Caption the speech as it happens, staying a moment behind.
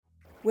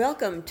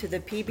Welcome to the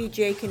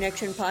PBJ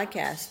Connection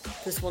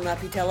podcast. This will not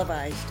be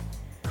televised.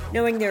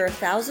 Knowing there are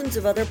thousands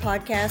of other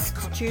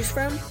podcasts to choose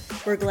from,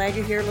 we're glad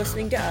you're here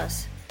listening to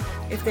us.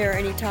 If there are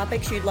any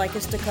topics you'd like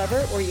us to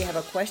cover or you have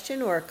a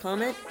question or a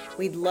comment,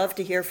 we'd love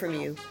to hear from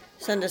you.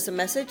 Send us a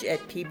message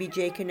at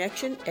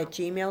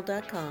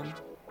pbjconnection@gmail.com.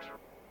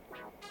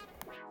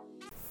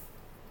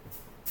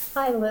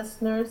 Hi,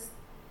 listeners.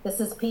 This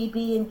is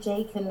PB and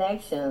J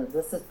Connections.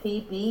 This is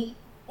PB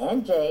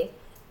and J,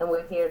 and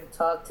we're here to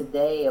talk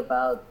today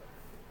about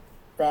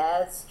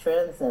fads,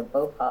 trends, and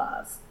faux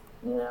pas.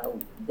 You know,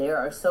 there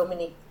are so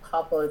many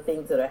popular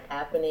things that are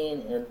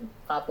happening in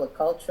popular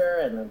culture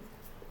and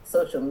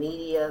social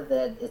media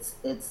that it's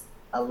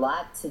a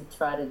lot to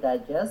try to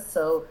digest.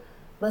 So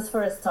let's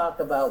first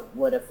talk about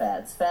what are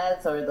fads.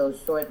 Fads are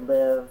those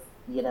short-lived,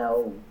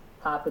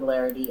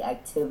 popularity,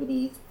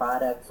 activities,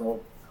 products, or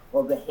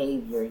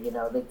behavior.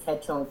 They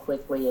catch on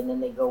quickly and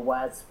then they go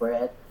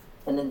widespread.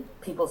 And then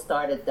people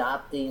start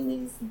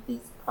adopting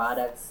these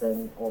products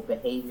or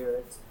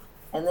behaviors.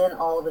 And then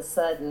all of a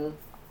sudden,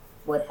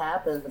 what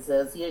happens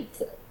is,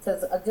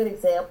 because a good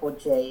example,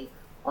 Jay,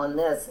 on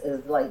this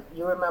is like,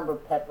 you remember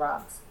Pet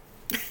Rocks?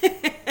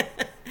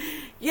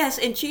 Yes,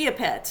 and Chia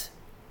Pets.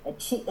 And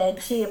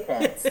Chia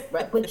Pets,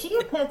 right? But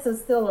Chia Pets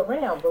is still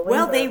around, believe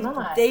Well, it or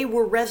not. they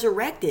were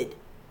resurrected,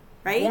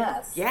 right?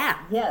 Yes. Yeah.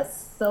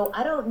 Yes. So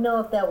I don't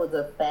know if that was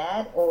a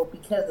fad or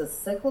because it's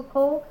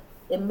cyclical.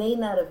 It may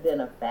not have been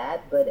a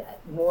fad, but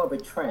more of a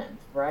trend,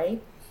 right?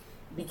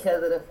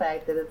 Because of the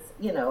fact that it's,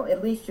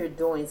 at least you're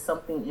doing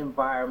something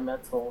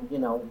environmental,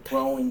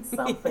 growing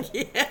something.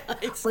 Yeah.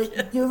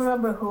 But do you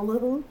remember hula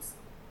hoops?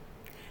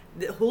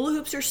 The hula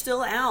hoops are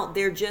still out.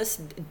 They're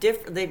just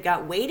different. They've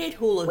got weighted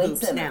hula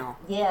hoops now.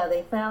 Yeah,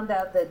 they found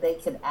out that they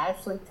could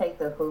actually take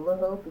the hula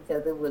hoop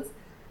because it was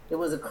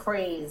a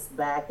craze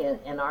back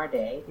in our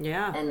day.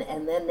 Yeah.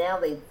 And then now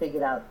they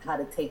figured out how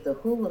to take the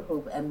hula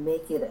hoop and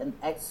make it an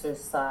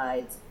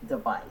exercise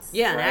device.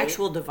 Yeah, right? An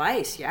actual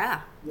device.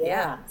 Yeah.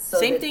 Yeah. So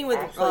same thing with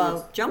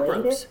jump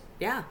weighted. ropes.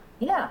 Yeah.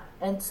 Yeah,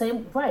 and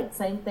same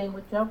thing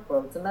with jump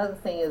ropes. Another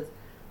thing is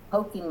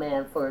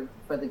Pokemon for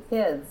the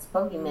kids.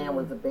 Pokemon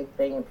was a big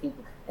thing,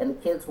 and the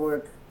kids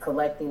were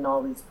collecting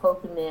all these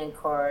Pokemon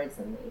cards,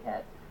 and they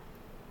had.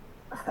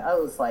 I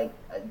was like,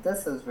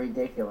 this is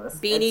ridiculous.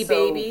 Beanie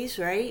Babies,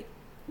 right?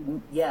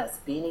 Yes,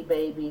 Beanie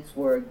Babies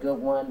were a good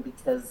one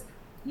because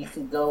you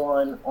could go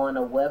on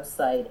a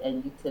website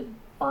and you could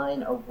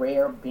find a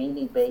rare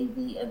Beanie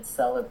Baby and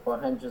sell it for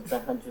hundreds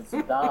and hundreds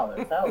of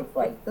dollars. I was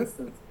like, this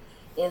is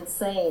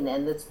insane.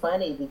 And it's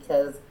funny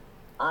because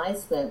I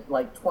spent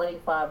like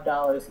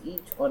 $25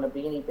 each on a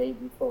Beanie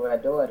Baby for my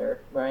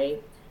daughter,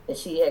 right? And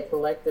she had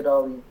collected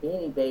all these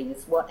Beanie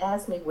Babies. Well,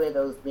 ask me where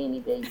those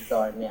Beanie Babies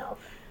are now.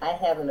 I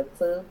haven't a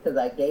clue because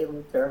I gave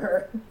them to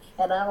her.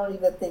 And I don't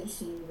even think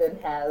she even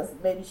has,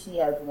 maybe she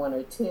has one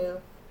or two,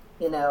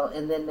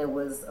 And then there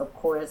was, of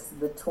course,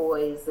 the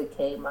toys that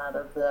came out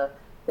of the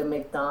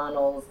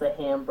McDonald's, the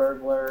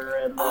Hamburglar.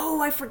 And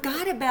I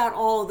forgot about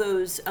all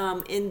those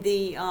in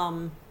the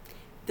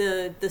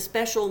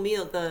special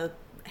meal, the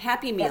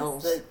Happy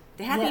Meals.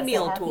 The Happy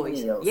Meal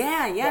toys. Meals.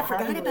 Yeah, I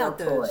forgot about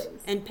those.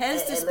 Toys. And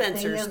Pez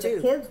dispensers, and too.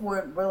 The kids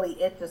weren't really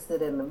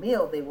interested in the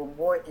meal. They were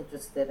more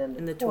interested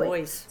in the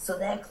toys. So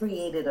that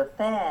created a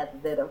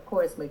fad that, of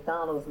course,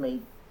 McDonald's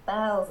made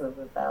thousands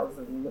and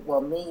thousands,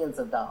 well, millions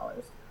of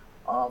dollars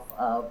off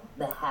of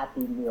the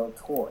Happy Meal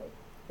toy.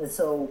 And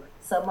so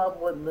some of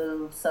them would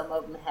move. Some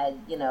of them had,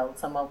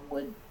 some of them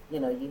would,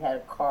 you had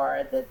a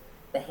car that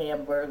the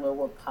Hamburglar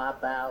would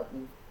pop out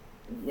and,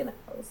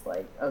 it's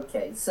like,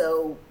 okay,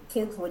 so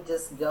kids would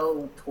just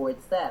go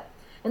towards that.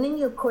 And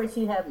then, of course,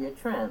 you have your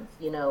trends.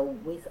 We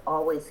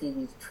always see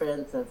these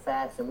trends in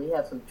fashion. We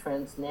have some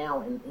trends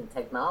now in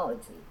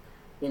technology,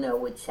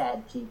 with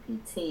Chat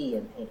GPT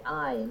and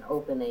AI and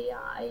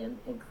OpenAI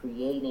and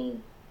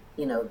creating,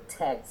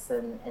 texts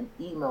and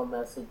email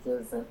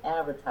messages and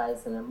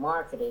advertising and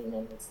marketing.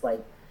 And it's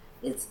like,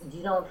 you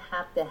don't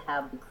have to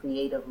have the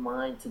creative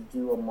mind to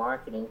do a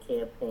marketing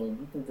campaign.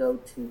 You can go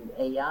to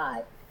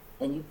AI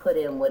and you put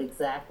in what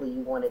exactly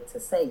you want it to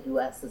say. You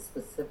ask the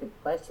specific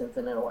questions,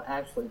 and it will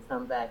actually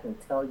come back and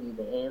tell you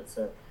the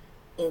answer.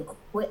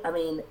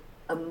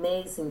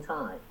 Amazing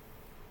time.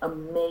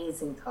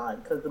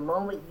 Because the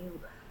moment you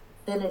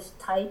finish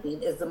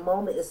typing is the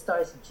moment it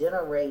starts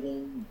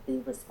generating the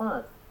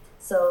response.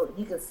 So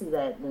you can see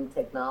that in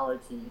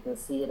technology. You can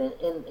see it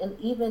in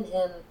even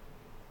in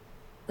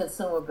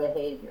consumer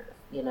behavior.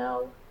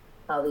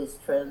 How these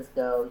trends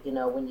go.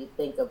 When you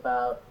think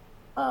about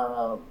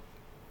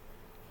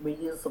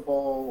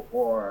reusable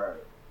or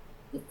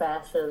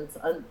fashions,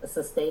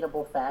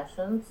 sustainable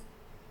fashions,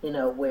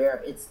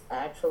 where it's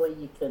actually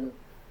you can,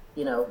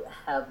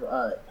 have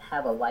a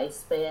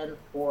lifespan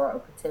for a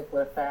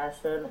particular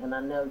fashion. And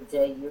I know,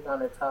 Jay, you're going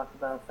to talk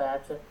about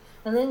fashion.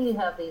 And then you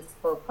have these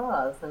faux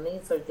pas, and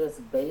these are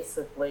just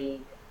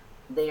basically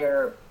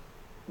their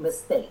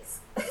mistakes.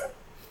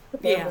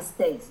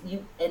 Mistakes.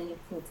 You can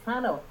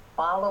kind of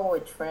follow a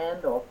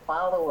trend or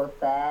follow a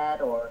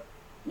fad or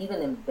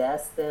even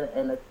invest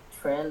in a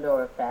trend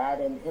or a fad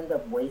and end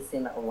up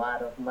wasting a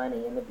lot of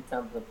money, and it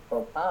becomes a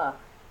faux pas,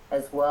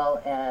 as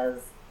well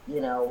as,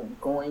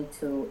 going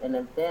to an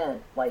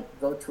event, like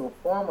go to a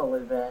formal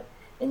event,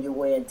 and you're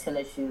wearing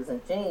tennis shoes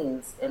and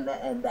jeans, and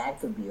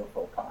that could be a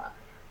faux pas.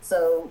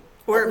 So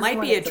I Or it just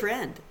might be a wanted to,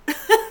 trend.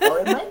 or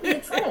it might be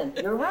a trend.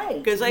 You're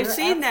right. Because I've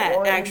seen that,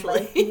 or actually.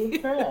 it might be a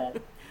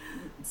trend.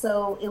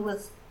 So it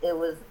was,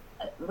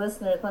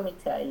 listeners, let me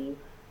tell you,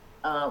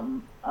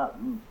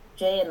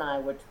 Jay and I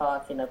were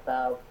talking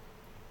about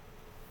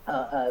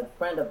a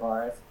friend of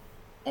ours,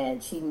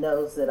 and she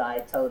knows that I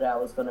told her I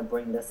was going to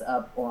bring this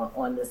up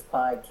on this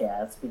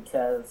podcast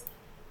because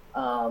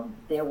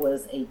there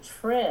was a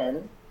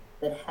trend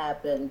that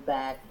happened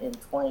back in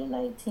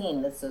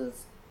 2019. This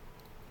is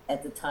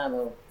at the time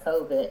of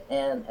COVID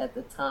and at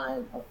the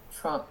time of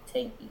Trump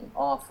taking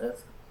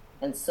office.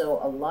 And so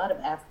a lot of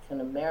African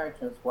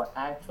Americans were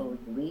actually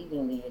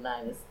leaving the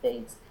United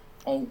States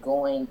and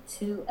going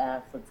to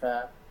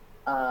Africa.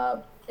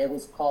 It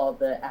was called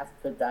the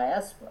Africa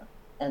diaspora.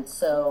 And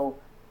so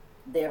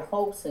their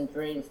hopes and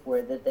dreams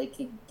were that they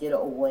could get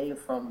away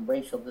from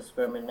racial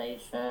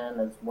discrimination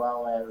as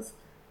well as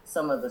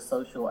some of the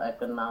social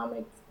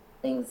economic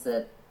things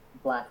that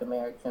Black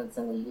Americans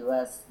in the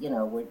U.S.,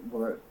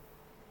 were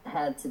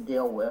had to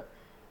deal with.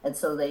 And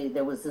so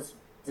there was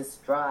this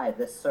drive,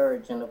 this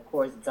surge, and of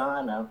course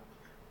Ghana,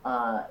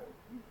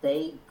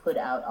 they put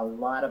out a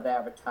lot of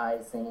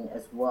advertising,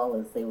 as well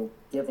as they were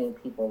giving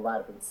people a lot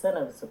of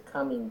incentives of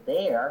coming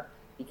there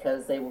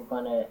because they were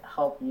going to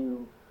help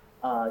you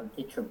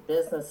get your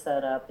business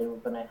set up. They were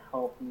going to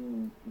help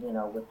you,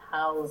 with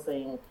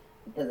housing,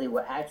 because they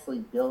were actually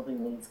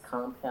building these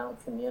compound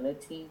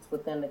communities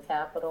within the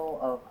capital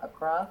of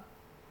Accra.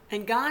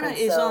 And Ghana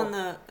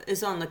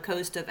is on the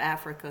coast of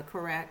Africa,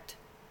 correct?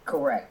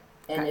 Correct.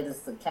 And Okay. it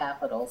is the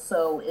capital.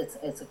 So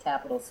it's a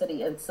capital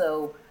city. And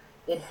so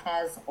it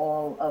has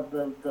all of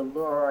the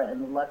lure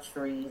and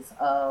luxuries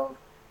of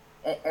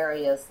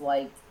areas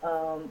like,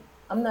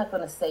 I'm not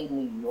going to say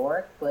New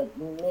York, but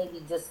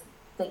maybe just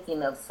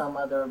thinking of some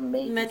other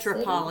major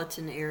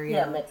Metropolitan city. area.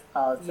 Yeah,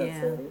 metropolitan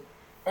city.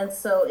 And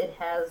so it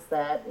has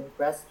that in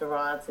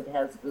restaurants, it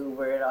has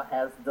Uber, it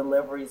has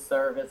delivery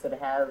service, it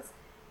has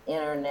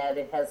internet,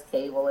 it has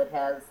cable, it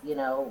has,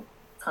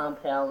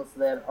 compounds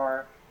that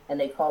are, and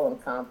they call them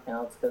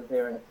compounds because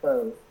they're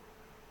enclosed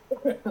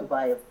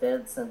by a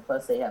fence, and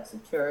plus they have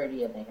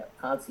security and they have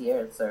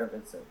concierge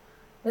service, and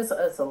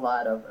it's a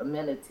lot of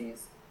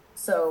amenities.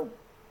 So,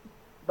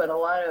 but a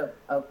lot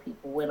of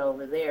people went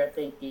over there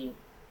thinking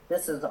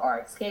this is our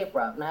escape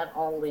route. Not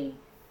only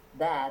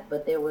that,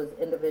 but there was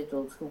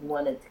individuals who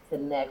wanted to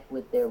connect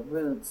with their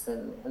roots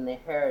and their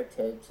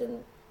heritage,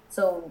 and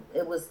so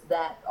it was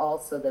that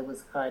also that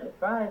was kind of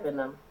driving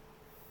them.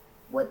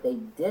 What they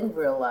didn't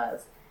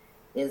realize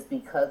is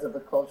because of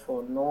the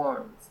cultural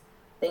norms,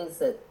 things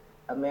that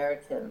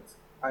Americans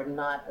are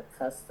not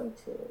accustomed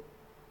to,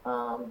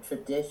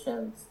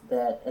 traditions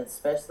that,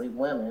 especially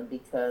women,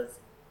 because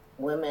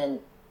women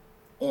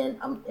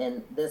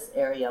in this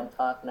area I'm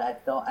talking, I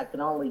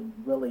can only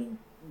really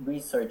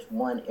research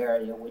one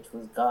area, which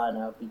was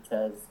Ghana,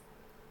 because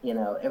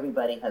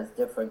everybody has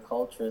different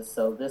cultures.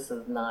 So this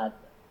is not.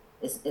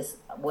 It's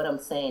what I'm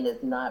saying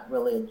is not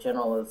really a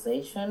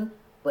generalization,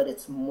 but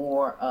it's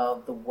more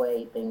of the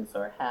way things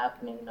are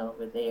happening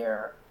over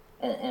there.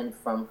 And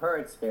from her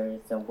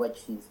experience and what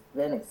she's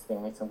been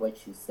experiencing, what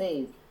she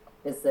sees,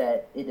 is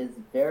that it is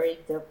very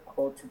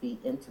difficult to be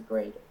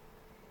integrated.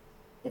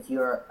 If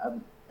you're,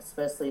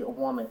 especially a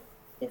woman,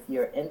 if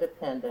you're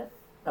independent,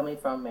 coming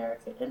from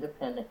America,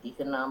 independent,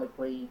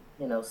 economically,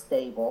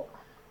 stable,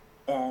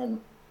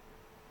 and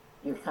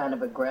you're kind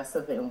of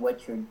aggressive in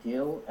what you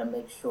do and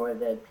make sure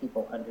that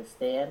people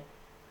understand,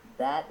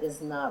 that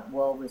is not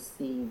well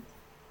received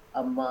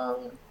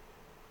among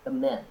the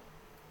men.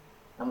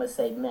 I'm going to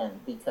say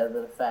men, because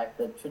of the fact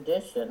that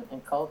tradition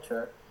and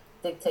culture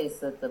dictates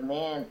that the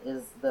man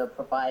is the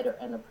provider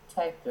and the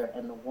protector,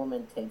 and the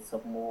woman takes a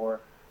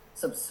more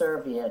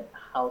subservient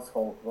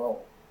household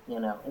role,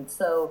 And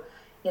so,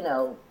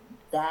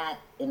 that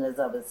in and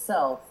of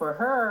itself, for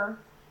her,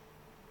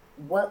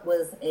 what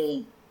was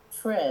a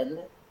trend,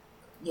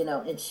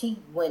 and she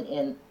went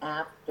in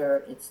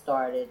after it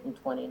started in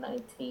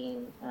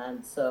 2019,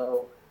 and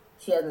so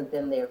she hasn't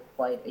been there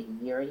quite a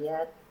year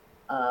yet,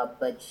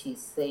 but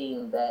she's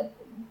saying that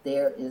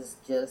there is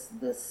just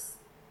this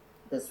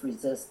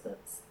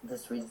resistance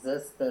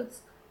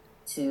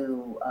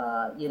to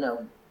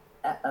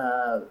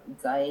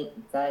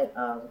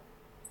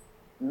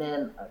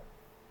men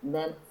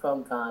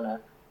from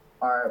Ghana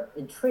are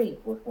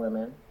intrigued with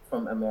women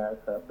from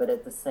America, but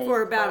at the same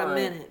For about time, a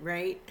minute,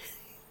 right?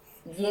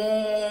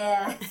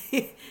 Yeah.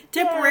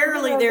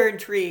 Temporarily they're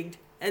intrigued,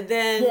 and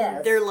then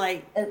they're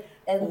like, and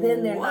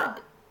then they're what?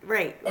 not.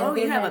 Right. And Oh,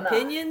 you then have they're not.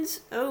 opinions?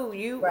 Oh,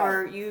 you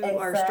are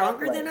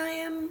stronger than I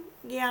am?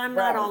 Yeah, I'm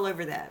not all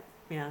over that.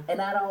 Yeah.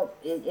 And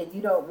and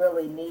you don't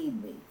really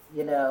need me,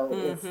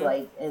 It's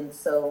like, and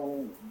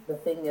so the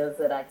thing is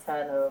that I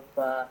kind of,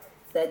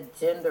 that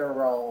gender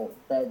role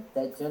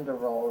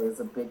is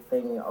a big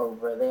thing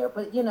over there.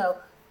 But,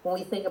 when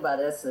we think about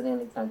this in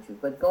any country.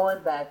 But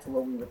going back to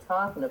what we were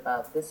talking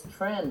about, this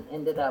trend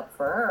ended up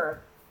for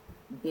her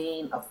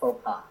being a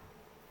faux pas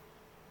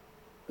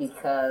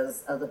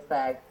because of the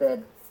fact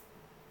that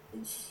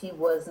she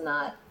was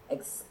not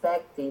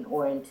expecting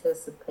or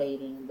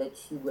anticipating that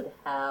she would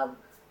have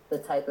the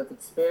type of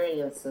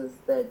experiences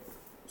that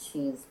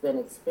she's been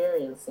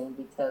experiencing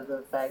because of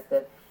the fact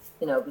that,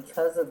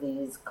 because of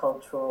these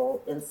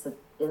cultural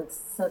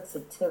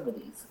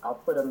insensitivities, I'll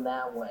put them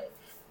that way,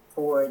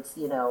 towards,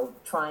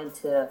 trying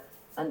to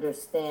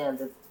understand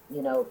that,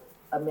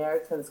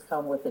 Americans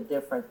come with a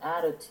different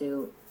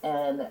attitude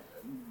and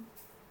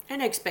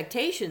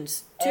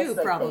expectations too,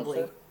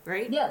 probably,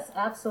 right? Yes,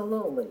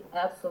 absolutely,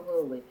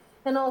 absolutely.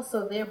 And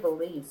also their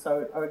beliefs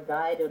are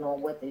guided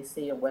on what they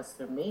see in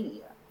Western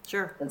media.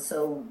 Sure. And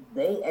so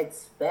they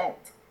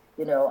expect,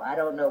 I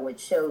don't know what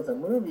shows or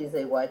movies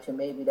they watch, and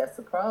maybe that's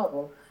the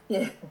problem,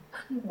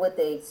 what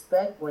they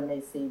expect when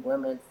they see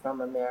women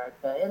from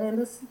America. And then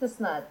this is just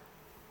not,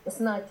 it's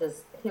not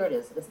just, here it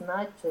is, it's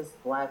not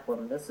just black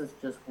women. This is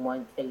just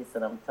one case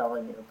that I'm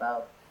telling you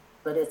about,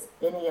 but it's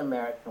any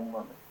American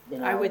woman.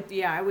 I would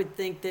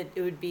think that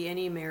it would be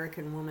any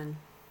American woman.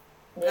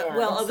 Yeah,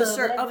 well, of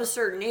a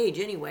certain age,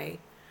 anyway.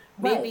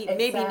 Maybe right,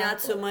 exactly. Maybe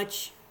not so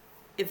much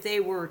if they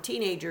were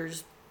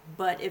teenagers,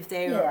 but if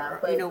they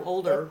are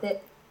older.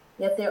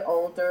 If they're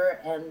older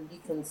and you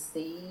can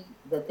see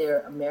that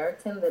they're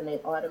American, then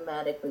they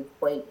automatically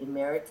equate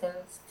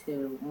Americans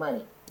to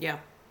money. Yeah.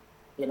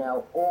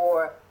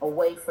 Or a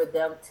way for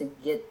them to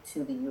get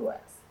to the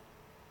U.S.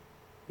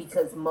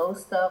 Because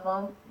most of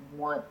them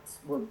would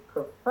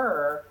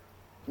prefer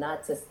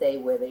not to stay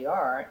where they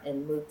are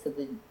and move to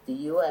the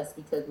U.S.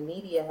 because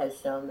media has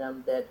shown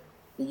them that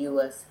the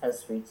U.S. has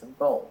streets of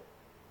gold,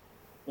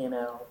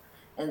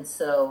 and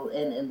so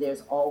and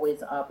there's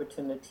always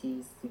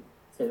opportunities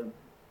to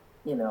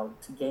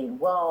gain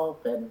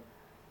wealth, and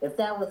if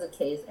that was the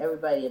case,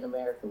 everybody in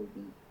America would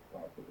be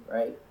wealthy,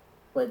 right?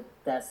 But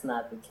that's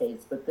not the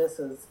case. But this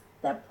is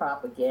that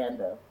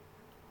propaganda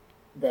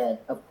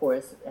that, of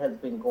course, has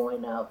been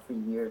going out for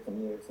years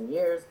and years and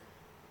years.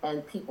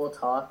 And people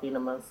talking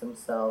amongst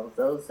themselves,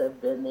 those that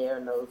have been there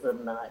and those that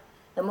have not.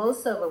 And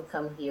most of them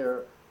come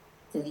here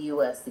to the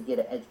U.S. to get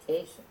an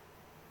education,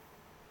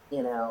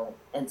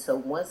 And so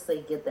once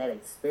they get that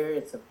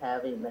experience of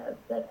having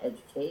that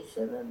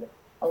education, and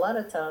a lot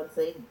of times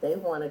they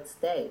want to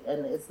stay,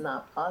 and it's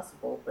not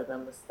possible for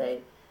them to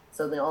stay.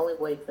 So the only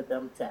way for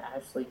them to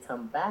actually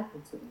come back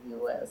into the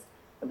U.S.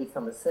 and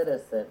become a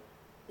citizen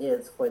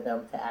is for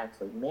them to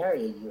actually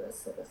marry a U.S.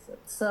 citizen.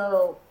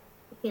 So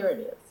here it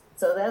is.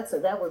 So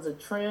that was a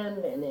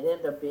trend, and it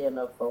ended up being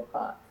a faux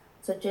pas.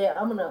 So Jay,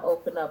 I'm going to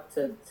open up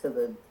to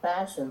the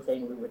fashion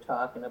thing we were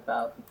talking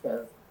about,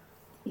 because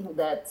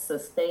that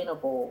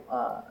sustainable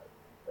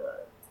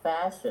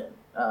fashion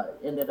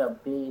ended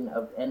up being,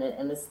 and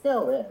it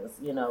still is,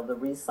 the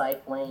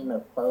recycling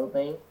of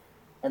clothing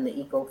and the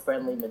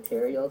eco-friendly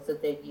materials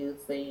that they're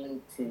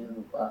using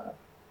to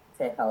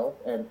help,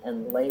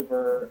 and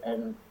labor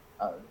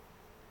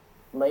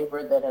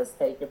that has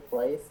taken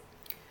place.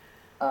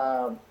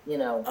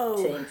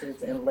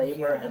 Changes in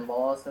labor and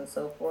laws and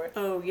so forth.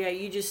 Oh, yeah,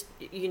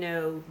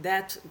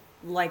 that's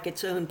like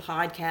its own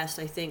podcast,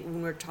 I think,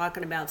 when we're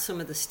talking about some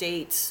of the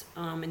states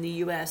in the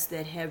U.S.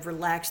 that have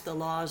relaxed the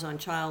laws on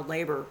child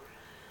labor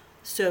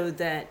so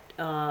that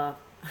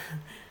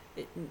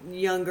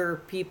younger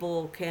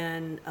people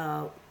can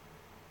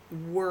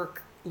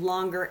work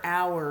longer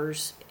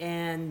hours,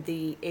 and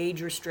the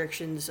age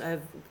restrictions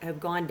have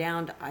gone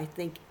down to, I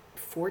think,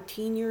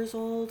 14 years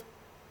old.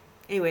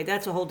 Anyway,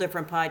 that's a whole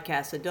different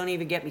podcast, so don't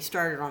even get me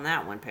started on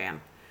that one,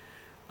 Pam.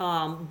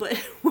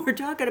 But we're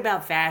talking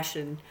about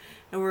fashion,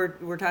 and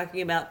we're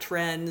talking about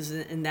trends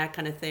and that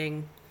kind of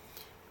thing.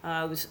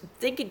 I was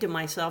thinking to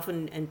myself,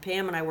 and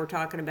Pam and I were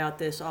talking about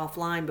this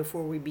offline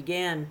before we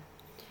began.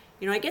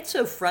 I get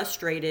so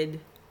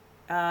frustrated,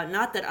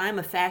 not that I'm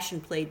a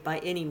fashion plate by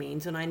any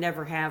means, and I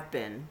never have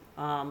been.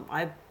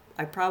 I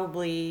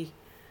probably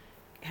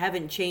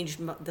haven't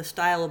changed the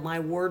style of my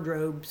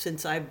wardrobe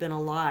since I've been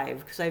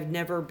alive, because I've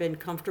never been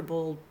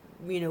comfortable,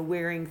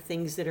 wearing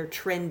things that are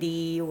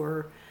trendy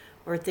or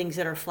things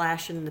that are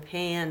flash in the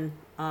pan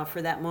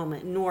for that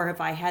moment, nor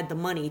have I had the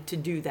money to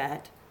do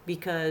that,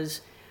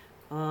 because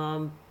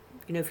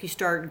if you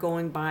start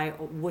going by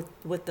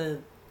what the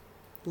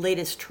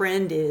latest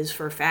trend is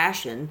for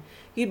fashion,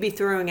 you'd be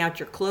throwing out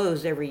your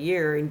clothes every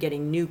year and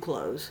getting new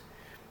clothes.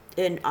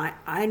 And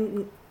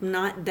I'm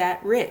not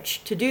that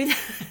rich to do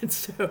that.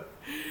 So,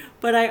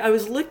 but I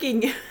was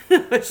looking,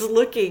 at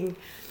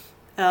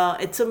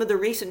some of the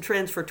recent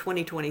trends for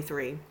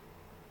 2023,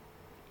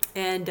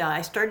 and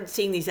I started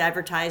seeing these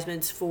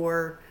advertisements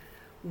for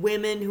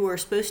women who are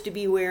supposed to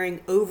be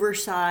wearing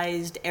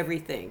oversized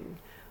everything,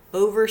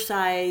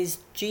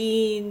 oversized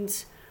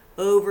jeans,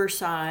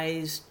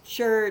 oversized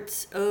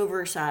shirts,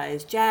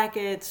 oversized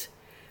jackets,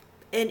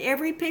 and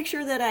every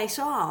picture that I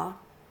saw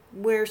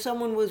where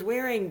someone was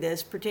wearing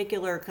this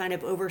particular kind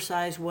of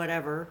oversized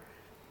whatever,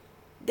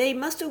 they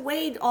must have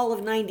weighed all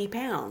of 90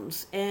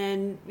 pounds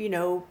and,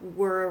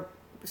 were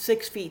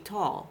 6 feet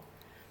tall.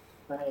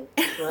 Right.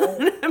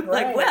 I'm like,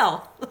 Right.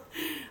 well,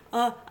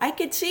 I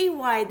could see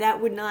why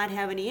that would not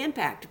have any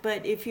impact.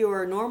 But if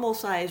you're a normal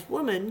sized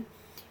woman,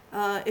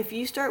 if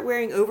you start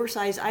wearing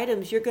oversized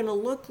items, you're going to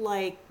look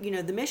like,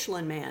 the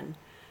Michelin Man.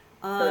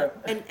 Sure.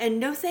 And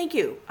no, thank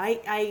you.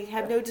 I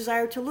have no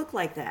desire to look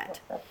like that.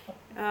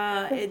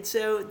 And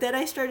so then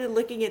I started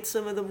looking at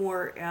some of the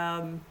more,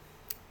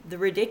 the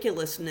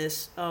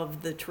ridiculousness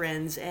of the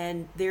trends.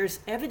 And there's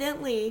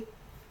evidently,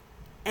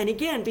 and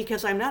again,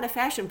 because I'm not a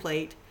fashion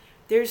plate,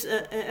 there's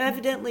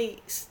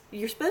evidently,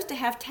 you're supposed to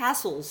have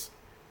tassels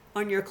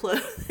on your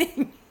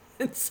clothing.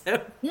 And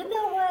so, You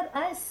know what?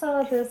 I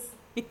saw this.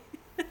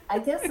 I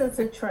guess it's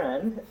a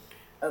trend.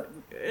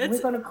 We're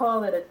going to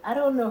call it I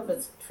don't know if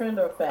it's trend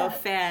or fad. a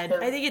fad.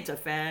 I think it's a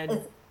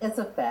fad. It's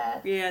a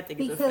fad. Yeah, I think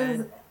it's a Because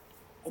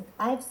fad.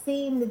 I've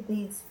seen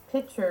these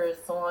pictures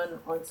on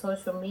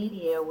social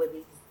media where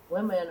these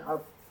women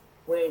are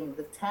wearing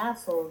the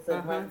tassels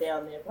that run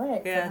down their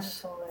legs.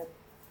 Yes. And I'm going,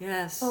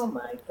 Yes. oh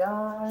my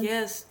God.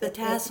 Yes, the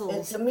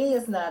tassels. To me,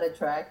 it's not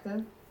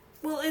attractive.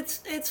 Well,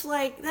 it's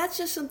like that's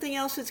just something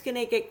else that's going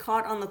to get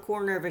caught on the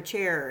corner of a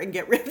chair and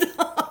get ripped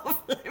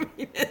off. I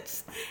mean,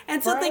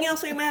 and something Right.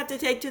 else I'm going to have to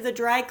take to the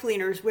dry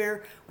cleaners,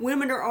 where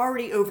women are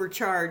already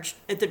overcharged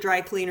at the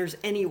dry cleaners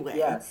anyway.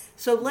 Yes.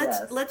 So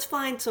Yes. let's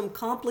find some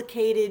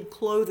complicated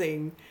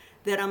clothing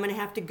that I'm going to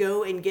have to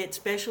go and get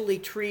specially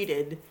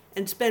treated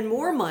and spend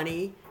more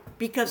money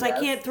because I Yes.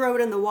 can't throw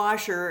it in the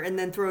washer and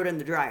then throw it in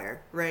the dryer,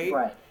 right?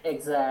 Right,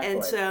 exactly.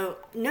 And so,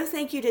 no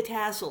thank you to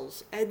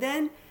tassels. And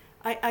then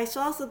I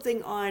saw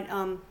something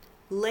on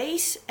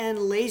lace and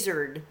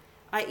lasered.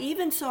 I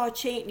even saw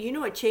chain. You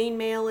know what chain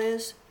mail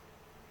is?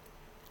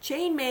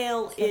 Chain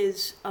mail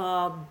is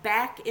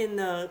back in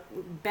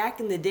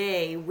the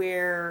day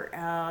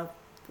where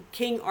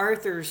King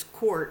Arthur's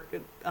court,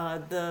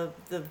 the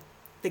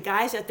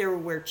guys out there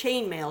were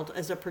chain mailed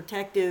as a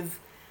protective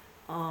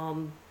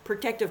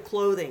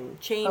clothing.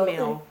 Chain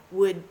mail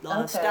would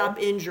stop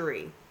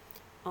injury.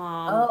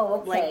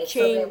 okay. Like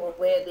So they will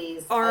wear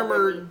these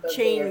armored underneath of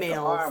their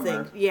chainmail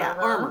armor. thing. Yeah,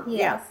 armor. Yes.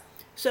 Yeah.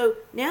 So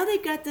now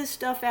they've got this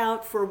stuff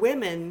out for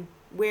women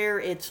where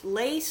it's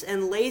lace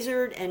and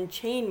lasered and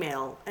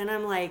chainmail, and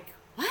I'm like,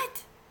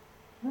 what?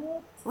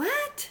 What?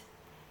 What?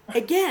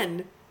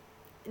 Again,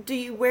 do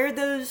you wear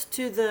those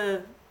to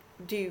the?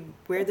 Do you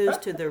wear those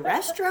to the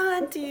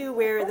restaurant? Do you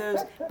wear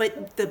those?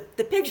 But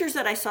the pictures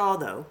that I saw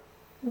though,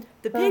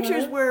 the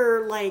pictures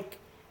were like,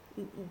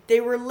 they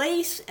were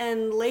lace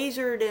and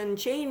lasered and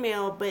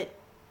chainmail, but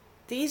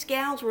these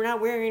gals were not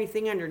wearing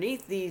anything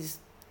underneath these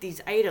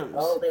items.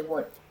 Oh, they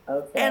weren't.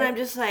 Okay. And I'm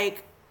just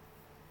like,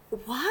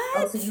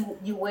 what? Oh, so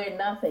you wear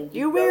nothing.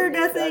 You wear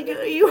don't use nothing.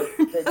 under You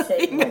wear the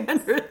chain nothing links.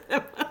 under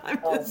them. I'm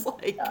Oh just my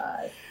like,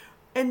 gosh.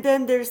 and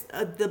then there's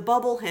the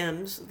bubble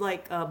hems,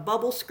 like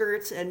bubble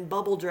skirts and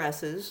bubble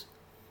dresses,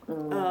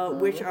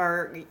 which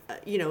are,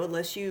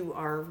 unless you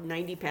are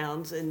 90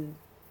 pounds and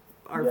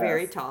are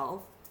very Yes.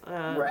 tall,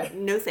 Right.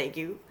 no thank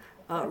you.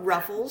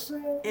 Ruffles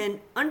Right. and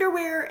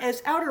underwear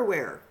as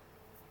outerwear.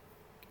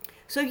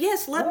 So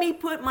yes, let me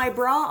put my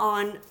bra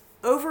on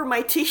over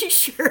my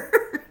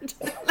t-shirt.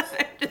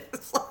 I'm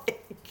just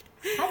like,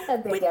 I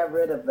thought they got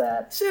rid of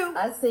that. So,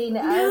 I seen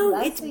it. no,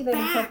 I it's seen it a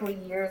back. couple of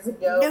years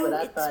ago, No, but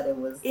I it's- thought it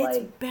was it's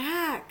like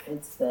back.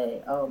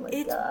 insane. Oh my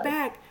It's god.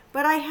 back.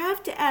 But I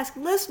have to ask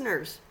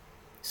listeners.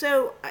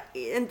 So,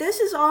 and this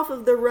is off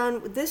of the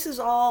run. This is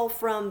all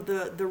from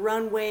the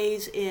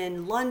runways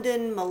in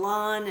London,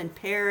 Milan, and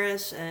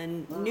Paris,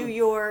 and New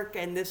York,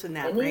 and this and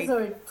that. And these right?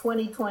 are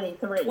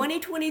 2023.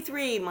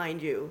 2023,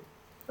 mind you.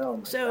 Oh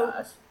my So-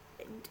 gosh.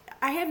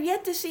 I have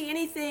yet to see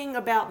anything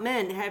about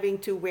men having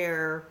to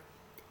wear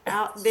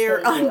out their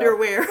Chainmail.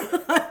 underwear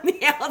on the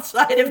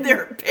outside of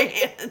their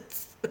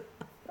pants.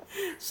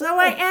 So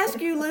I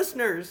ask you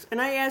listeners, and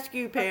I ask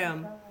you,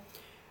 Pam,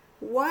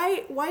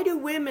 why do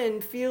women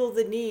feel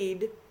the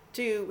need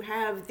to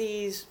have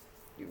these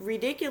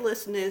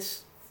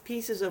ridiculousness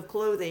pieces of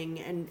clothing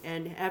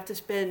and have to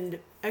spend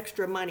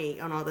extra money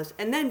on all this?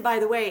 And then, by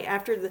the way,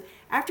 after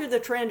the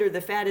trend or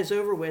the fad is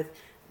over with,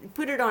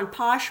 put it on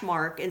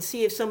Poshmark and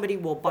see if somebody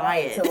will buy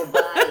it. Someone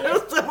buy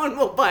it. Someone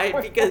will buy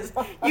it because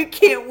you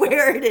can't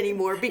wear it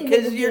anymore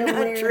because you're can't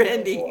not wear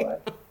it trendy. anymore.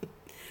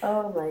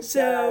 Oh my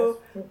So,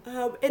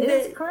 gosh. and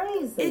It's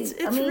crazy. It's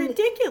I mean,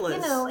 ridiculous.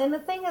 You know, and the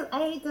thing is, I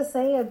hate to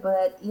say it,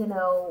 but,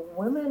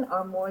 women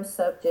are more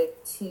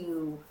subject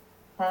to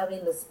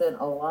having to spend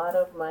a lot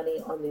of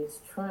money on these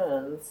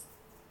trends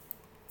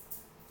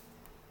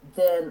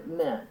than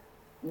men.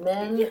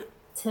 Men Yeah.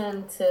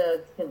 tend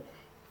to,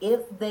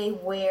 if they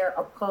wear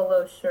a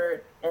polo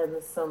shirt and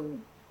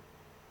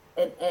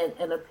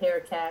and a pair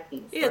of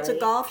khakis. Yeah, it's a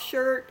right? golf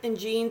shirt and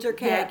jeans or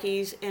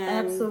khakis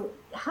and Absolutely.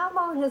 How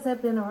long has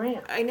that been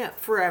around? I know,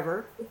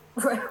 forever.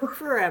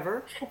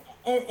 Forever.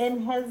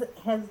 And has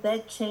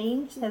that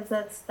changed? Has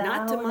that style?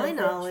 Not to my has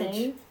that knowledge.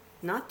 changed?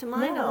 Not to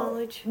my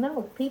knowledge.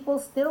 No, people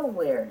still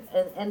wear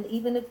it, and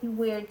even if you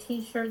wear a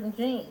t-shirt and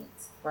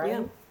jeans,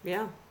 right?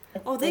 Yeah.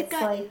 Oh, they've It's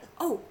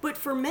got but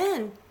for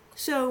men,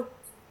 so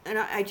and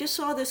I just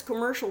saw this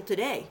commercial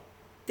today.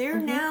 they're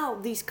now,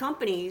 these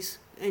companies,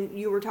 and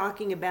you were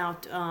talking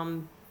about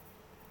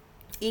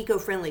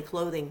eco-friendly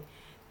clothing.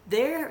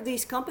 There are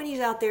these companies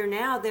out there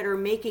now that are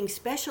making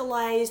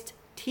specialized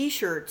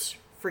T-shirts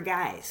for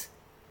guys,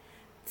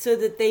 so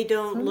that they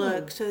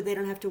don't so they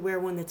don't have to wear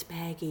one that's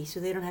baggy, so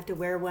they don't have to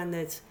wear one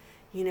that's,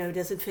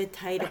 doesn't fit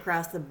tight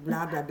across the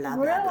blah blah blah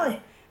blah blah.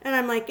 Really? And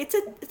I'm like, it's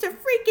a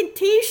freaking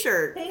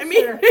T-shirt. I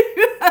mean,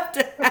 you have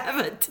to have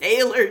a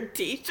tailored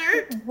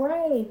T-shirt.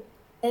 Right.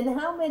 And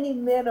how many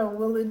men are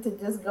willing to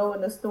just go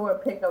in the store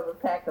and pick up a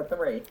pack of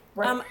 3?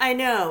 Right. I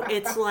know.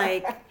 It's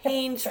like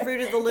Hanes, Fruit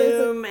of the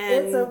Loom,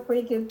 it's a and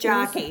freaking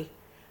Jockey.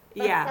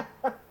 Yeah.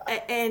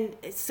 And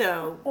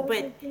so,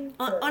 but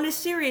on a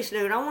serious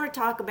note, I want to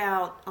talk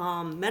about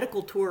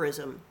medical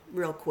tourism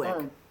real quick.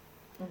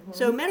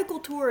 So medical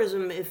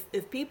tourism,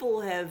 if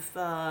people have,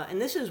 and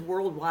this is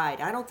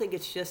worldwide, I don't think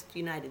it's just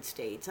United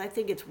States, I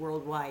think it's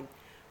worldwide,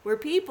 where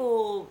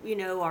people,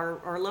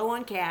 are low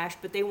on cash,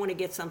 but they want to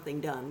get something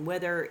done,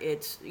 whether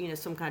it's,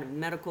 some kind of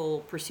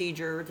medical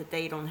procedure that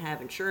they don't have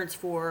insurance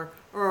for,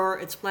 or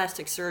it's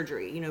plastic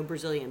surgery,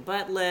 Brazilian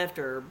butt lift,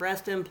 or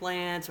breast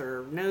implants,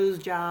 or nose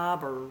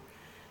job, or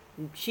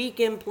cheek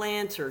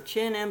implants, or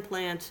chin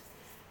implants.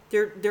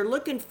 They're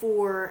looking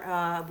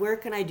for, where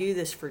can I do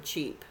this for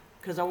cheap?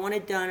 Because I want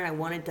it done, and I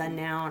want it done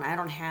now, and I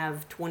don't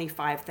have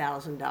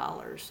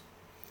 $25,000.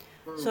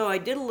 So I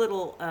did a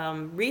little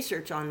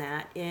research on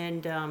that,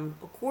 and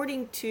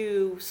according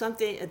to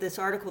this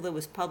article that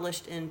was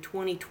published in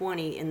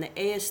 2020 in the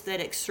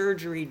Aesthetic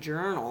Surgery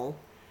Journal,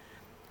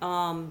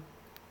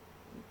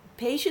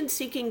 patients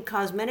seeking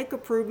cosmetic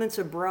improvements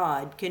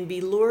abroad can be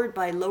lured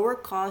by lower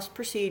cost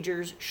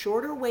procedures,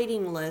 shorter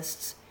waiting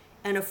lists,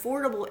 and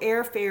affordable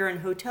airfare and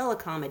hotel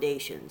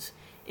accommodations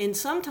in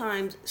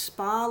sometimes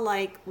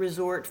spa-like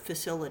resort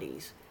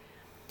facilities.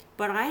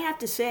 But I have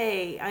to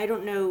say, I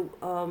don't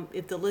know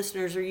if the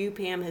listeners or you,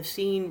 Pam, have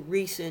seen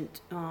recent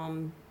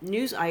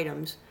news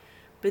items,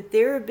 but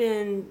there have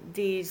been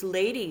these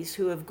ladies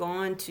who have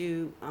gone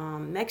to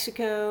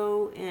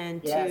Mexico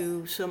and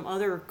to some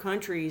other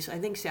countries, I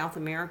think South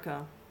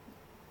America,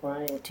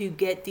 to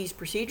get these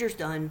procedures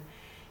done,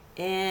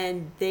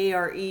 and they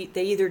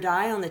either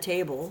die on the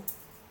table,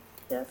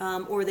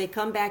 or they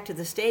come back to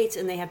the States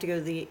and they have to go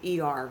to the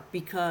ER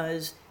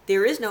because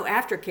there is no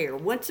aftercare.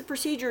 Once the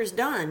procedure is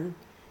done,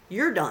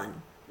 you're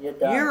done.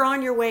 You're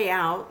on your way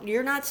out.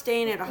 You're not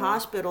staying at a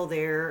hospital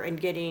there and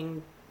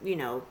getting,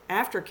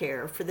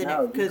 aftercare for the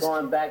next. You're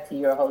going back to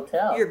your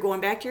hotel. You're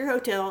going back to your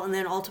hotel and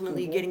then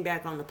ultimately getting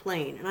back on the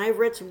plane. And I've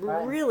read some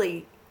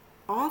really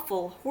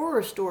awful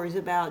horror stories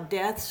about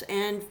deaths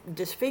and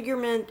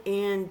disfigurement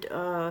and,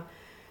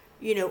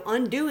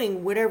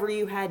 undoing whatever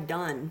you had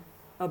done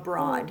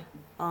abroad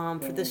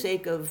for the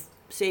sake of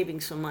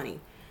saving some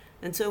money.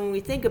 And so when we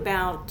think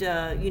about,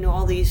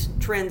 all these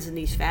trends and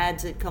these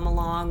fads that come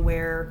along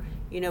where,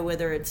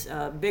 whether it's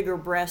bigger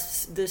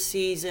breasts this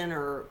season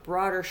or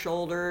broader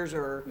shoulders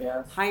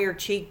or higher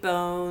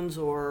cheekbones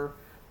or,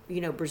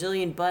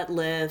 Brazilian butt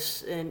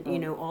lifts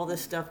and, all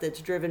this stuff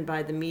that's driven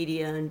by the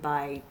media and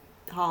by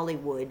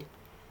Hollywood.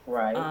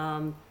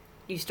 Right.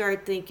 You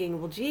start thinking,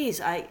 well,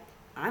 geez,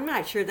 I'm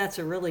not sure that's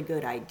a really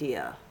good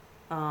idea.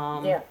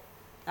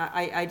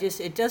 I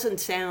just, it doesn't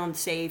sound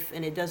safe,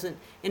 and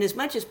and as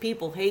much as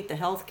people hate the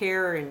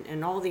healthcare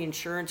and all the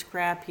insurance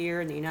crap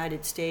here in the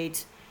United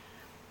States,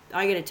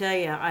 I got to tell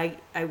you,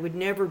 I would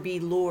never be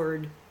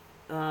lured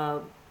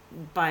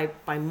by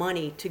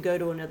money to go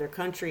to another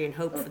country and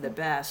hope for the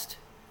best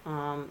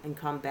and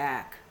come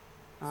back.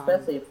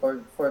 Especially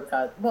for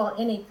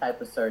any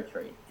type of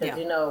surgery. Because,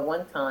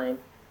 one time,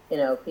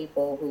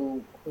 people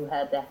who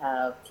had to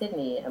have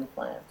kidney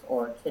implants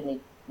or kidney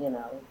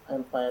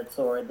implants,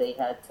 or they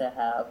had to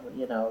have,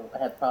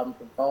 had problems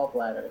with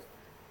gallbladders.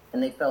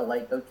 And they felt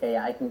like, okay,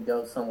 I can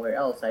go somewhere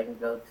else. I can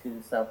go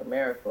to South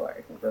America, or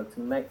I can go to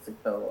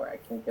Mexico, or I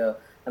can go,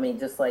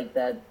 just like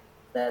that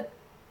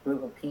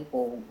group of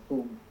people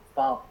who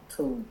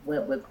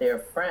went with their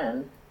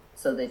friend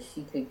so that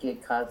she could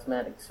get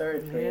cosmetic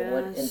surgery. Yes. And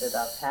what ended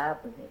up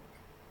happening?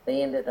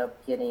 They ended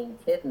up getting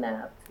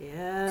kidnapped.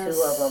 Yes.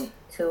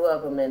 Two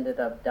of them ended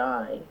up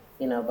dying,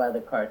 by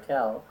the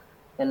cartel.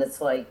 And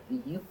it's like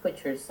you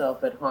put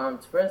yourself at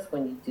harm's risk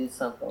when you do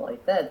something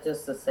like that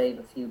just to save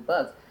a few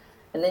bucks.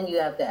 And then you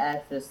have to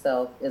ask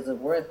yourself, is it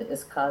worth it?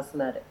 It's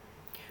cosmetic.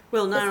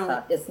 Well,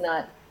 it's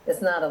not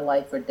a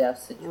life or death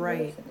situation.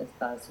 Right. It's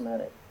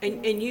cosmetic.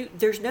 And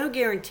there's no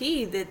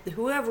guarantee that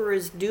whoever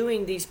is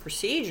doing these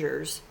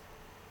procedures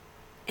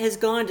has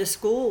gone to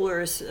school or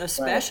is a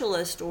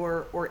specialist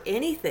or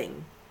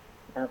anything.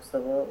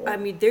 Absolutely. I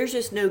mean, there's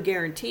just no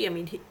guarantee. I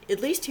mean, at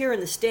least here in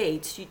the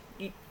States,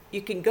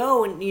 you can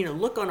go and,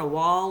 look on a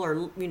wall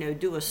or,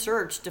 do a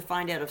search to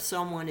find out if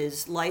someone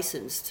is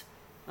licensed.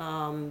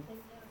 You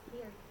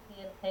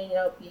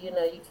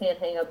can't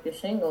hang up your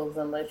shingles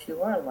unless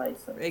you are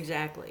licensed.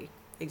 Exactly.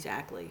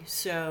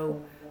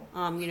 So,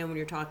 when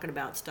you're talking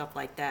about stuff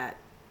like that.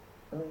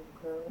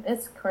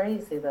 It's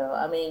crazy, though.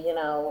 I mean,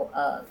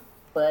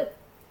 but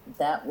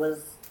that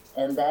was,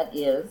 and that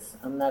is,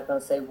 I'm not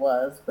going to say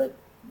was, but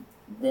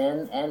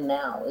then and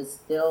now. It's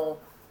still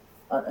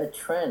a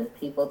trend.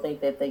 People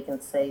think that they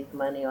can save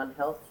money on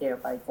healthcare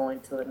by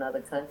going to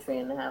another country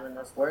and having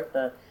this work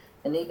done.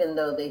 And even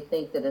though they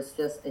think that it's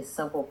just a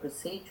simple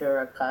procedure,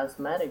 a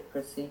cosmetic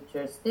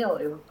procedure, still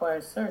it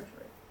requires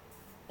surgery.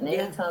 And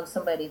Yeah. anytime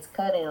somebody's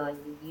cutting on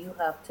you, you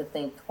have to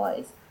think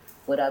twice.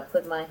 Would I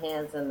put my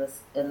hands in this?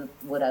 And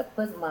would I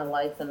put my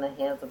life in the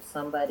hands of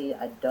somebody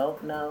I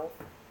don't know,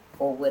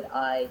 or would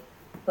I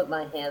put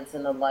my hands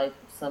in the life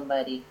of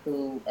somebody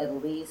who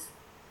at least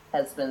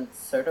has been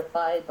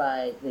certified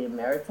by the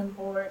American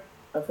Board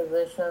of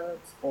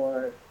Physicians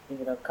or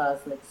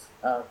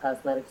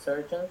cosmetic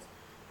surgeons?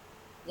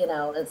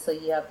 And so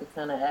you have to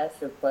kind of ask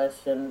your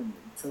question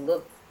to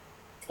look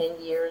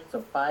 10 years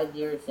or 5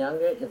 years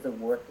younger. Is it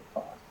worth the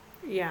cost?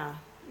 Yeah,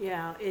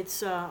 yeah.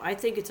 It's I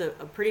think it's a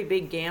pretty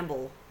big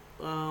gamble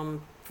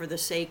for the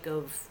sake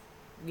of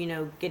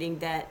getting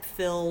that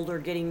filled or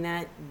getting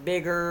that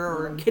bigger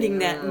or getting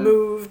that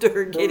moved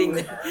or getting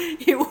that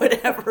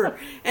whatever.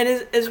 And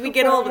as we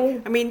get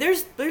older, I mean,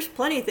 there's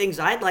plenty of things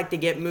I'd like to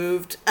get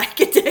moved. I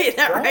can tell you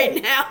that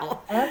right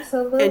now.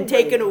 Absolutely. And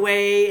taken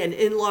away and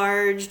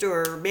enlarged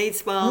or made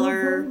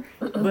smaller.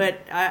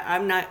 But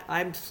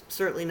I'm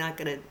certainly not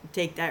going to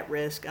take that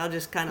risk. I'll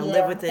just kind of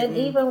live with it. And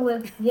even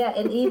with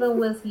even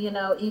with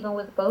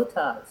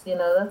Botox,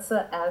 that's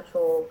the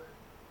actual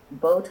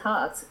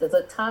Botox is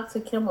a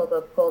toxic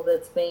chemical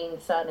that's being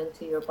shot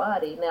into your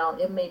body. Now,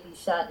 it may be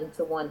shot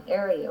into one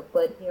area,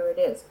 but here it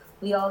is.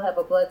 We all have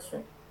a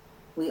bloodstream.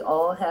 We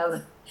all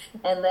have,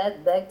 and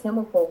that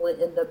chemical would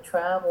end up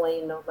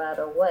traveling no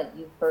matter what.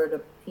 You've heard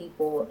of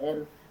people,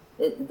 and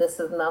this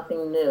is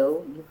nothing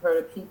new. You've heard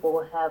of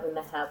people having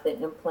to have their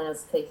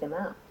implants taken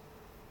out.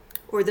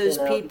 Or those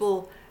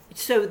people.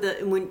 So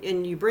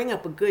and you bring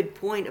up a good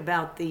point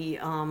about the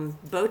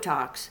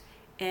Botox.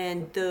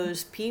 And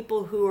those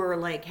people who are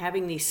like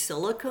having these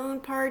silicone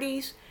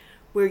parties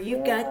where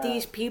you've got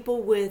these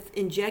people with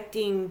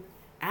injecting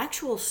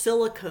actual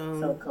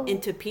silicone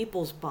into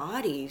people's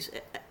bodies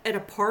at a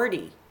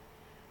party.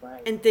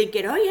 Right. And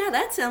thinking, oh yeah,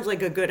 that sounds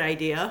like a good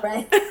idea.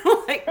 Right.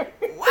 Like,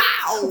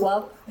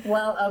 wow.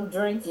 While I'm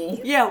drinking.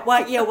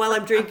 While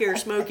I'm drinking or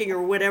smoking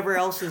or whatever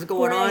else is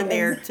going on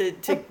there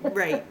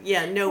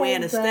no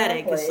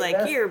anesthetic. It's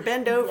like, here,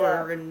 bend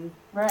over and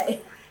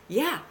right.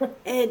 Yeah,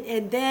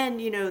 and then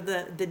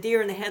the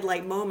deer in the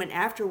headlight moment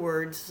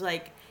afterwards,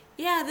 like,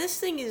 yeah, this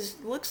thing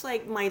looks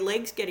like my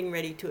leg's getting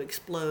ready to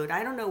explode.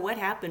 I don't know what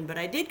happened, but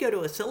I did go to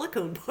a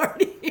silicone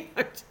party.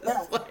 And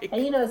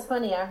it's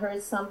funny. I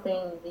heard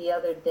something the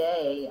other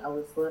day. I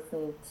was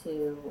listening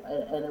to,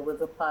 and it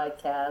was a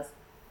podcast,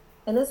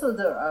 and this was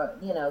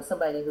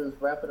somebody who's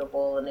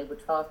reputable, and they were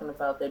talking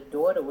about their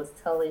daughter was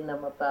telling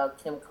them about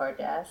Kim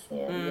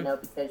Kardashian,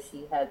 because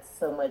she had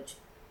so much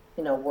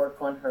work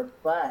on her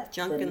butt.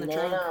 Junk in the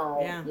trunk.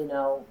 Yeah.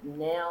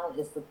 Now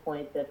is the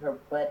point that her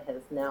butt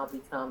has now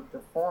become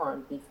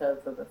deformed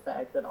because of the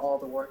fact that all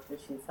the work that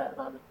she's had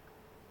on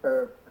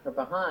her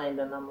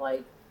behind. And I'm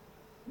like,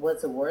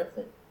 was it worth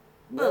it?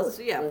 Well,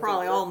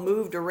 probably all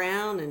moved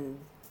around and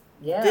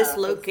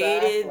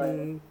dislocated. Exactly.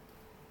 And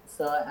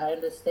so I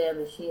understand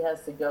that she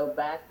has to go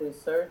back through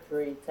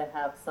surgery to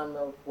have some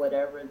of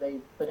whatever they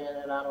put in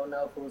it. I don't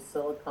know if it was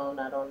silicone.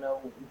 I don't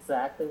know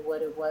exactly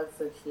what it was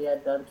that she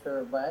had done to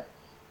her butt,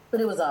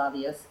 but it was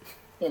obvious.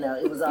 It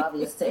was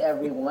obvious to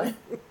everyone.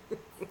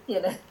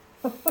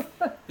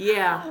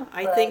 Yeah,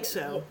 I think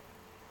so.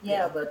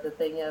 Yeah, but the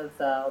thing is,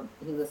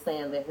 he was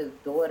saying that his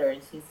daughter,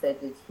 and she said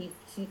that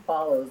she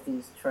follows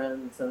these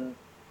trends and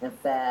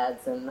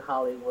fads in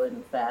Hollywood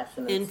and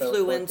fashion and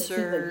influencers. So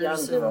forth.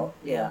 She's a young girl.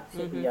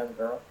 She's a young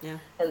girl. Yeah.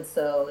 And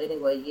so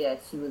anyway,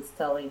 she was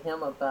telling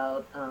him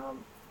about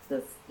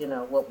this,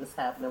 what was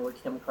happening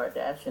with Kim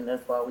Kardashian.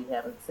 That's why we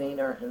haven't seen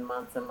her in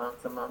months and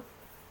months and months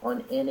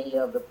on any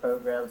of the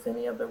programs,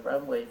 any of the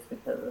runways,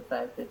 because of the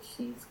fact that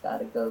she's got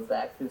to go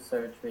back through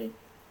surgery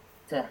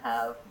to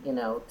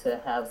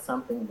have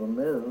something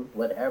removed,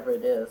 whatever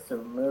it is, to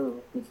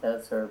remove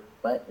because her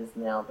butt is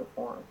now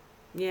deformed.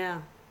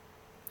 Yeah.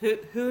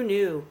 Who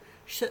knew?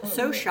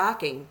 So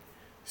shocking.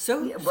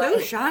 So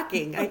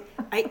shocking.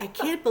 I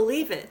can't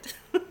believe it.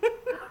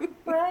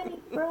 Right.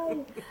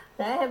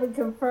 I haven't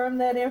confirmed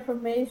that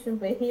information,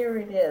 but here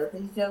it is.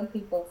 These young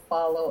people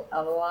follow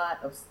a lot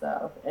of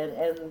stuff,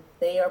 and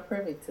they are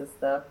privy to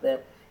stuff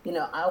that,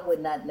 I would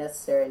not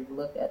necessarily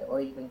look at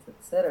or even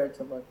consider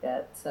to look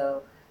at.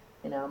 So,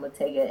 I'm going to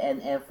take it.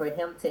 And for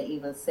him to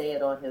even say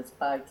it on his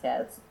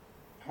podcast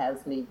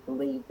has me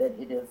believe that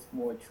it is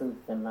more truth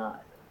than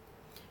not.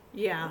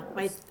 Yeah,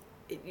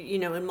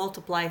 and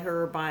multiply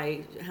her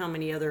by how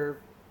many other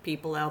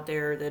people out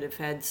there that have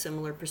had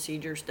similar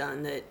procedures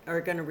done that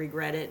are going to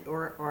regret it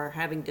or are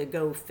having to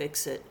go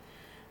fix it.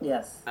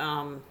 Yes.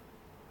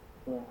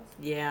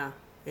 Yeah,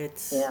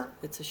 it's a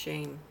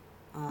shame.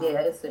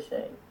 It's a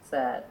shame.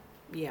 Sad.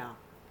 Yeah.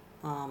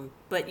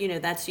 But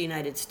that's the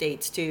United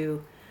States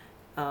too,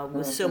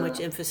 with so much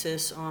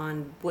emphasis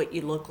on what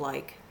you look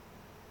like,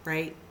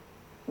 right?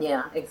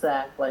 Yeah,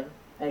 exactly.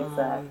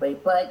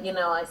 But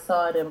I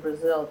saw it in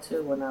Brazil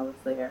too when I was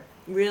there.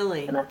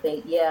 Really? And I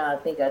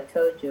think I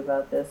told you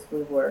about this.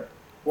 We were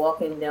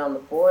walking down the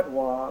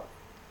boardwalk,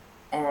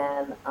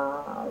 and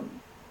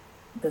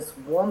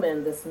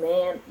this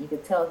man, you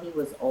could tell he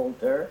was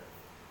older,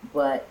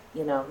 but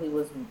he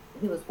was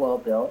well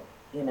built,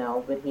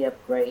 but he had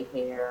gray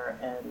hair,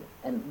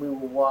 and we were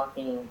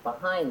walking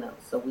behind them,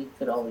 so we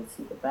could only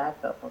see the back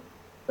of him.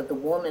 But the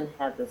woman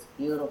had this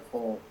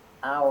beautiful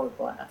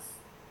hourglass.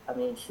 I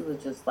mean, she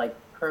was just like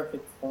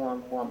perfect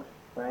form woman,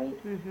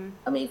 right? Mm-hmm.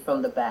 I mean,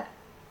 from the back.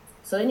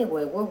 So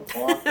anyway, we're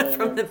walking,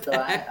 From the and so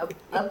back.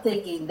 I'm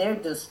thinking they're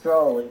just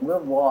strolling. We're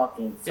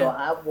walking, so Yeah.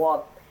 I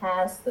walk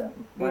past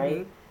them, right?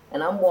 Mm-hmm.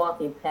 And I'm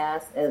walking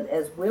past,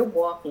 as we're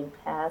walking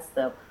past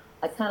them,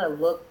 I kind of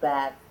look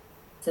back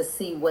to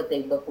see what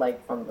they look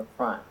like from the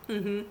front.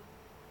 Mm-hmm.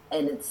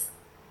 And it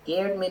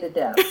scared me to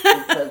death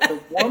because the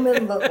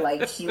woman looked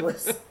like she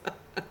was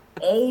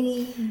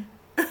 80,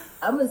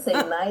 I'm going to say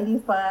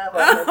 95 or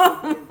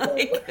 100 Oh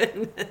years my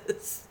old,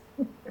 goodness.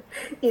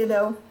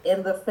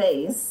 in the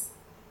face.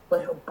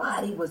 But her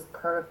body was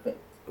perfect.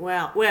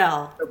 Well,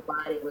 Her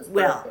body was perfect.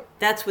 well,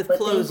 that's with But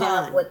clothes they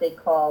have on. what they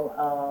call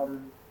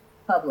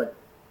public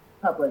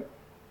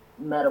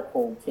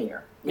medical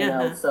care.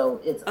 Uh-huh.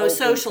 So it's Oh, open to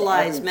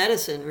socialized every-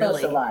 medicine,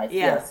 really. Socialized,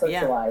 Yeah,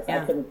 socialized.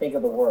 yeah. I couldn't think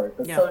of the word,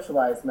 but Yeah.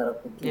 socialized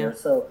medical care. Yeah.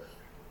 So,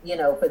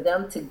 for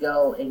them to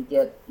go and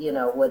get,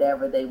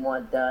 whatever they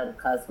want done,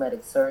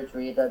 cosmetic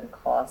surgery, it doesn't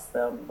cost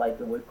them like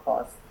it would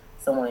cost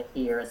someone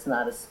here. It's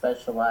not a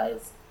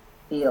specialized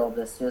field.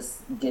 It's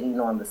just getting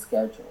on the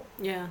schedule.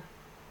 Yeah.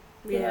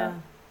 Yeah. Yeah.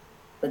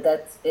 But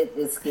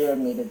it scared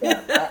me to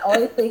death. The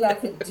only thing I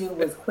could do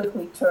was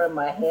quickly turn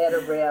my head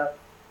around,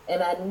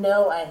 and I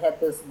know I had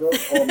this look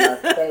on my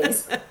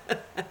face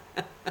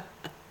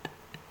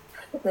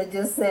that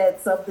just said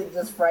something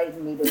just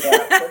frightened me to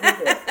death.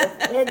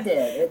 But it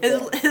did.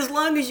 As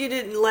long as you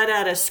didn't let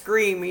out a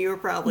scream, you were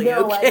probably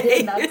No, okay. I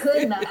didn't. I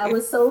couldn't. I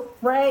was so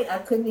afraid. I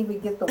couldn't even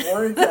get the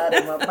words out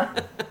of my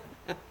mouth.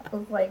 I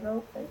was like,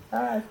 oh my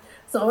gosh.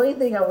 So the only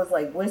thing I was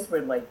like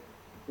whispering, like,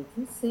 did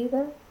you see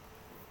that?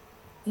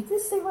 Did you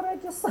see what I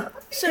just saw?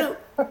 So,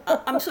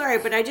 I'm sorry,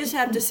 but I just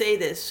have to say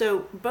this.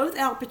 So, both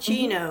Al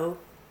Pacino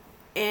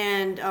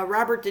and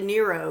Robert De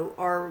Niro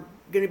are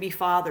going to be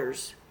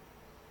fathers.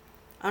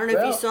 I don't know if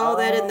you Well, saw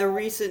that in the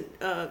recent,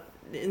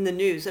 in the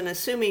news, and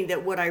assuming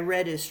that what I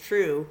read is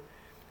true.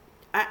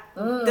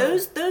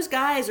 Those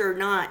guys are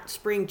not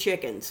spring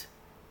chickens,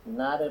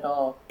 Not at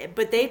all.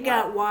 but they've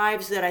got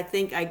wives that I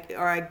think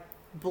I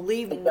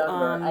believe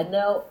Younger. I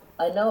know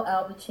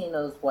Al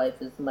Pacino's wife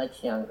is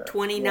much younger.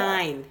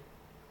 29. Yeah.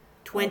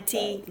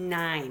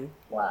 29.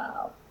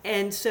 Wow.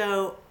 And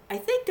so I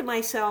think to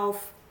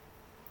myself,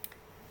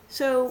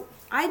 so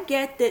I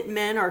get that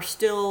men are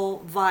still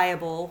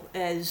viable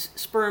as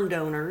sperm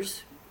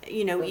donors,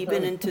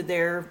 even into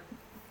their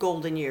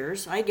golden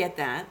years. I get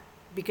that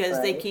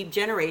because they Right. keep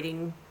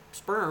generating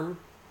sperm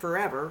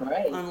forever,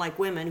 Right. unlike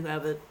women who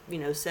have a,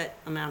 set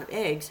amount of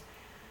eggs.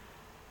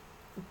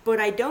 But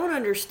I don't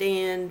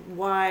understand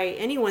why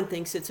anyone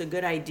thinks it's a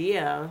good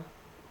idea,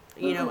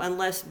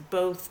 unless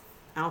both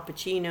Al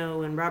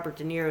Pacino and Robert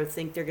De Niro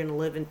think they're going to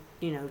live in,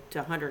 to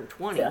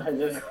 120,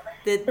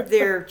 that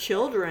their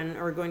children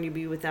are going to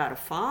be without a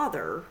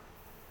father,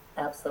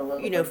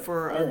 Absolutely.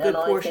 for a And good the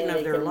only portion thing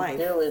of their they life.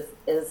 can do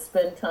is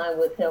spend time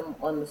with him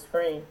on the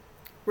screen.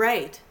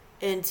 Right.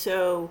 And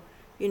so,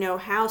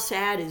 how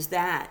sad is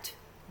that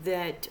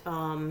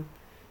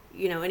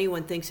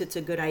anyone thinks it's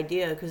a good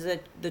idea, because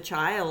the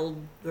child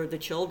or the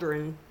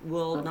children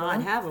will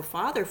not have a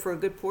father for a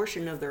good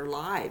portion of their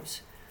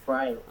lives.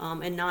 Right.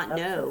 And not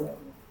Absolutely. know.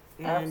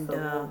 And,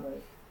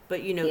 Absolutely. but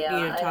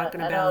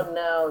talking I about, don't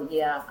know.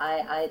 Yeah,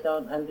 I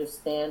don't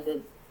understand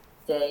it,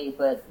 Jay.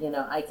 But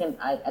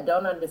I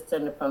don't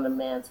understand it from the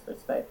man's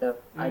perspective.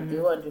 I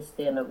do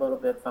understand a little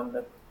bit from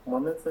the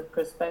woman's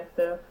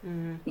perspective,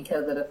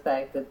 because of the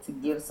fact that to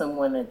give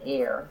someone an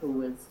heir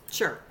who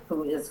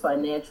is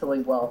financially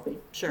wealthy,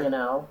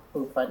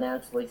 who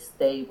financially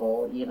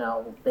stable,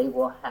 they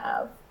will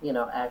have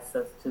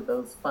access to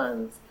those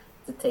funds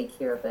to take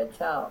care of that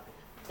child,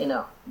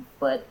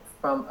 but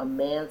from a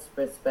man's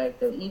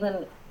perspective,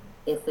 even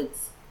if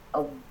it's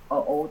a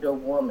older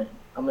woman,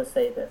 I'm gonna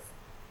say this,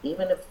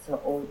 even if it's an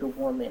older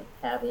woman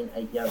having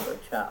a younger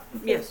child,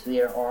 because Yes.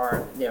 there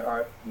are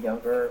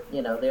younger,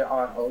 there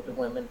are older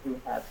women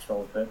who have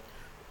children.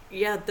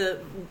 yeah, the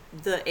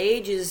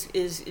age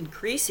is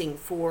increasing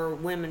for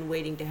women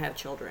waiting to have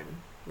children,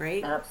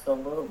 right?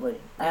 Absolutely,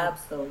 Yeah.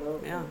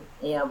 absolutely.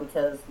 Yeah.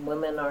 Because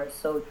women are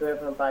so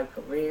driven by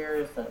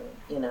careers and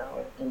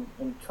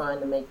and trying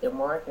to make their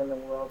mark in the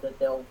world that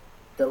they'll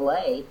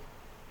delay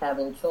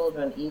having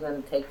children,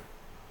 even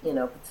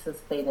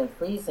participate in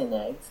freezing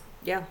eggs.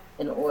 Yeah.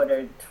 In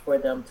order for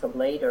them to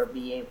later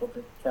be able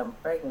to become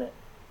pregnant.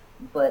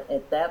 But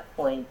at that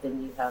point,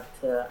 then you have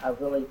to, I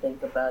really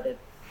think about it,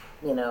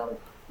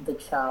 the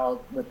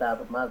child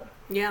without a mother.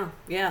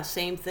 Yeah,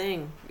 same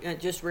thing,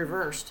 just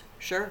reversed.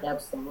 Sure.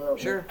 Absolutely.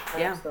 Sure,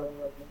 yeah.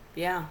 Absolutely.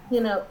 Yeah.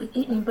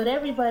 But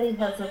everybody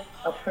has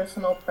a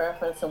personal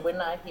preference, and we're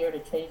not here to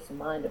change the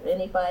mind of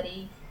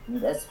anybody.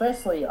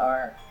 especially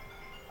our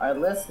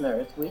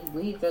listeners.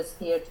 We just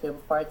here to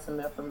impart some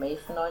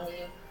information on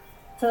you,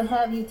 to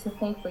have you to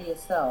think for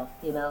yourself.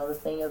 You know, the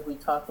thing is, we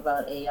talk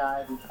about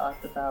AI, we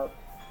talked about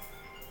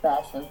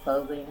fashion,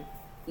 clothing,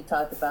 we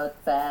talked about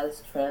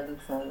fads,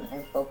 trends,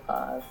 and faux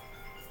pas.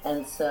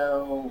 And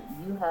so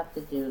you have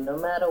to do, no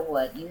matter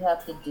what, you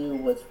have to do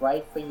what's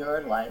right for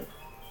your life,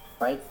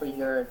 right for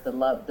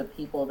the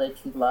people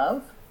that you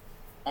love,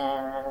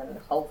 and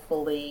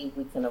hopefully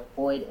we can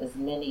avoid as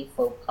many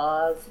faux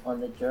pas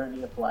on the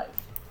journey of life.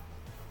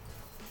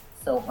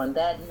 So on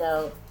that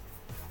note,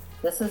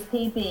 this is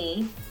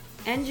PB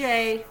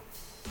NJ.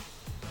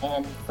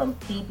 and from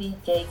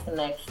PBJ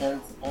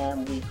Connections,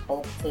 and we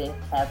hope to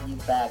have you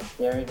back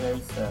very,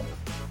 very soon.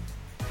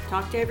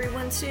 Talk to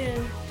everyone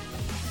soon.